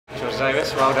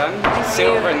Davies, well done.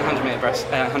 Silver in the 100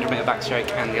 metre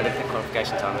backstroke and the Olympic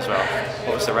qualification time as well.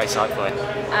 What was the race like for you?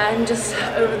 I'm just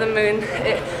over the moon.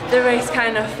 The race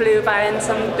kind of flew by in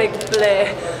some big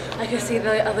blur. I could see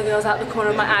the other girls out the corner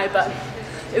of my eye, but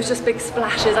it was just big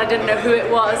splashes. I didn't know who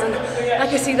it was, and I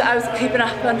could see that I was keeping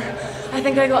up, and I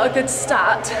think I got a good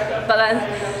start, but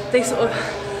then they sort of,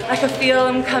 I could feel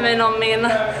them coming on me, and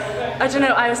I don't know,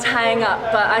 I was tying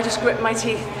up, but I just gripped my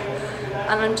teeth,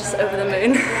 and I'm just over the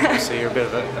moon. So you're a bit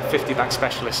of a 50 back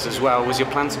specialist as well. Was your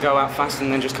plan to go out fast and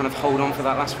then just kind of hold on for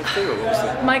that last 50, or what was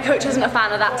it? My coach isn't a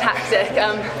fan of that tactic.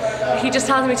 He just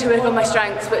tells me to work on my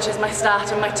strengths, which is my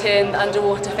start and my turn, the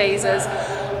underwater phases.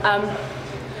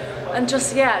 And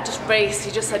just race.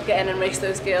 He just said get in and race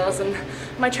those girls, and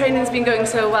my training's been going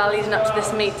so well leading up to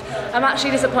this meet. I'm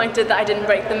actually disappointed that I didn't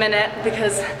break the minute,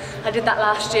 because I did that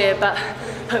last year, but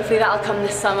hopefully that'll come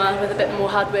this summer with a bit more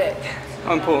hard work.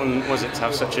 How important was it to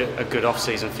have such a good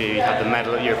off-season for you? You had the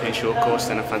medal at European Short Course,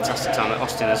 then a fantastic time at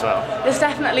Austin as well. It's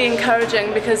definitely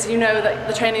encouraging, because you know that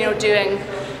the training you're doing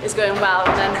is going well,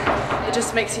 and then it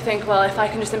just makes you think, well, if I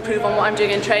can just improve on what I'm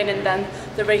doing in training, then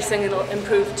the racing will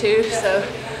improve too. So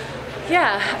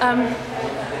yeah,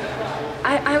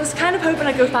 I was kind of hoping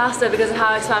I'd go faster because of how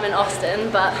I swam in Austin,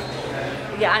 but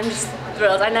yeah, I'm just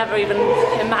thrilled. I never even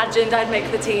imagined I'd make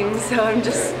the team, so I'm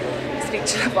just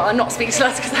speechless. Well, I'm not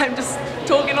speechless because I'm just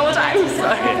talking all the time. So.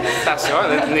 That's all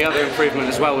right. And the other improvement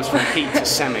as well was from heat to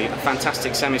semi. A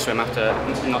fantastic semi swim after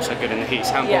not so good in the heats.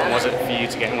 How important was it for you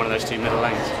to get in one of those two middle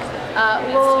lanes?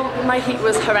 Well, my heat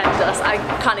was horrendous. I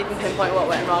can't even pinpoint what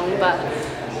went wrong, but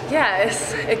yeah,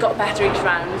 it got better each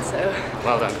round. So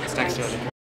well done. Thanks, Georgia.